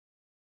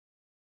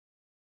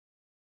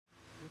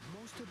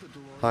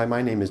Hi,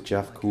 my name is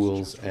Jeff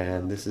Cools,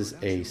 and this is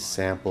a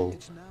sample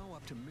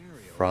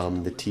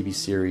from the TV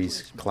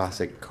series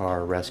Classic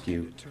Car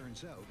Rescue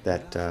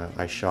that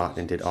I shot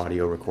and did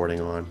audio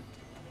recording on.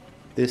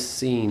 This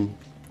scene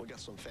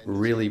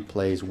really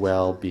plays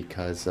well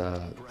because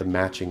the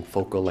matching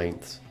focal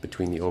lengths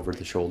between the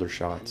over-the-shoulder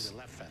shots,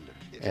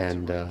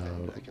 and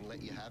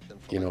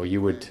you know,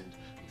 you would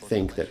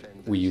think that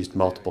we used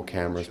multiple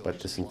cameras, but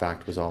this in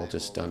fact was all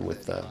just done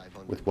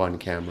with one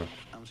camera.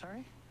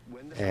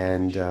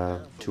 And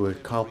to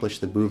accomplish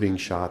the moving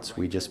shots,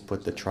 we just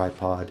put the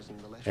tripod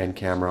and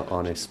camera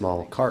on a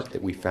small cart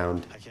that we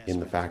found in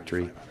the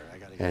factory,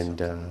 and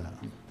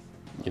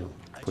you know,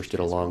 pushed it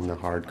along the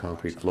hard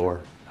concrete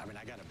floor.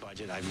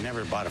 I've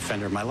never bought a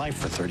fender in my life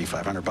for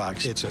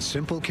 $3,500. It's a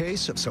simple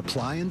case of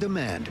supply and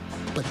demand,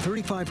 but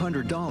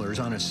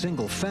 $3,500 on a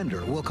single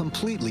fender will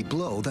completely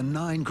blow the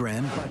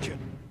 $9,000 budget.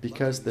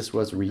 Because this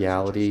was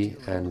reality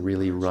and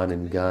really run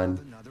and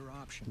gun,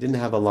 didn't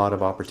have a lot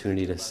of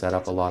opportunity to set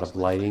up a lot of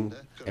lighting,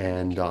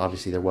 and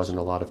obviously there wasn't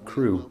a lot of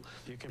crew,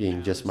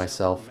 being just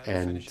myself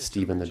and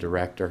Steven, the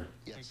director.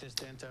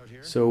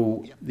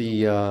 So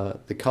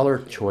the color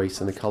choice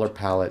and the color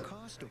palette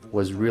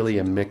was really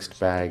a mixed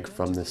bag,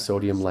 from the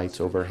sodium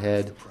lights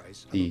overhead,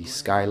 the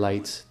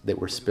skylights that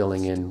were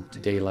spilling in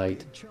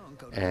daylight,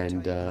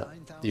 and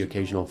the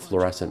occasional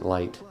fluorescent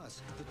light.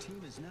 The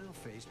team is now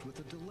faced with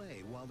a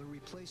delay while the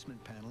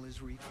replacement panel is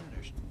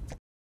refinished.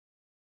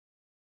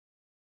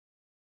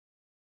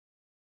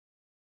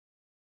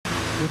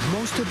 With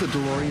most of the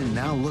DeLorean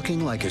now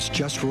looking like it's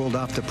just rolled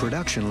off the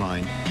production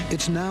line,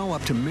 it's now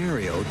up to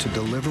Mario to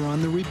deliver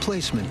on the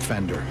replacement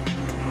fender.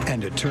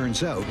 And it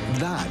turns out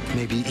that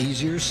may be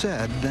easier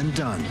said than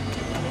done.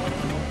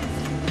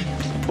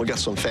 We got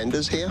some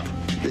fenders here.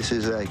 This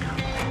is a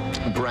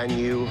brand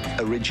new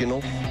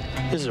original.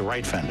 This is a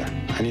right fender.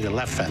 I need a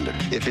left fender.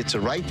 If it's a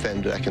right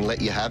fender, I can let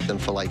you have them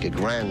for like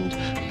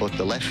 $1,000, but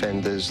the left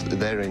fenders,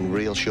 they're in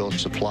real short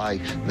supply.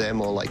 They're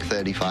more like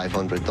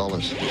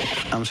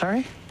 $3,500. I'm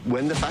sorry?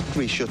 When the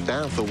factory shut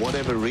down, for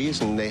whatever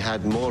reason, they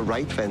had more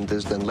right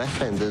fenders than left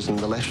fenders, and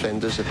the left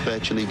fenders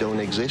virtually don't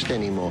exist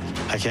anymore.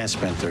 I can't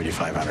spend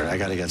 $3,500. I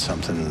got to get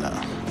something.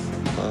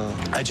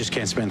 I just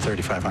can't spend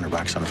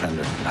 $3,500 on a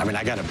fender. I mean,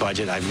 I got a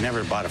budget. I've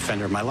never bought a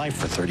fender in my life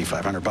for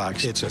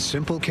 $3,500. It's a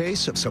simple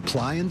case of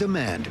supply and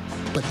demand,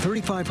 but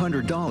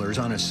 $3,500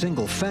 on a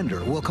single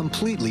fender will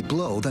completely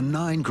blow the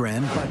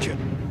 $9,000 budget.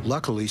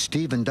 Luckily,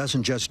 Steven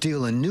doesn't just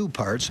deal in new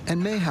parts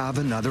and may have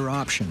another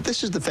option.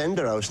 This is the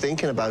fender I was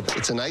thinking about.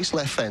 It's a nice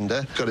left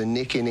fender, got a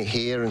nick in it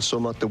here and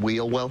some at the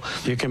wheel well.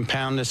 You can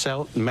pound this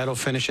out, metal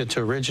finish it to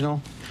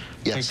original?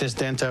 Yes. Take this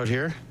dent out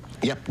here?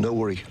 Yep, no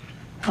worry.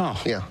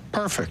 Oh, yeah,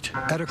 perfect.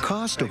 At a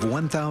cost of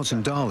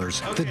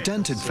 $1,000, the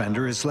dented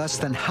fender is less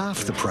than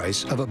half the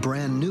price of a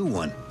brand new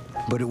one.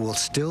 But it will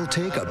still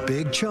take a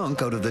big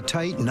chunk out of the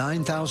tight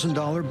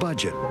 $9,000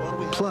 budget.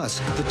 Plus,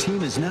 the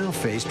team is now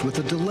faced with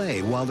a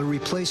delay while the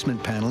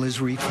replacement panel is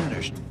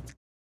refinished.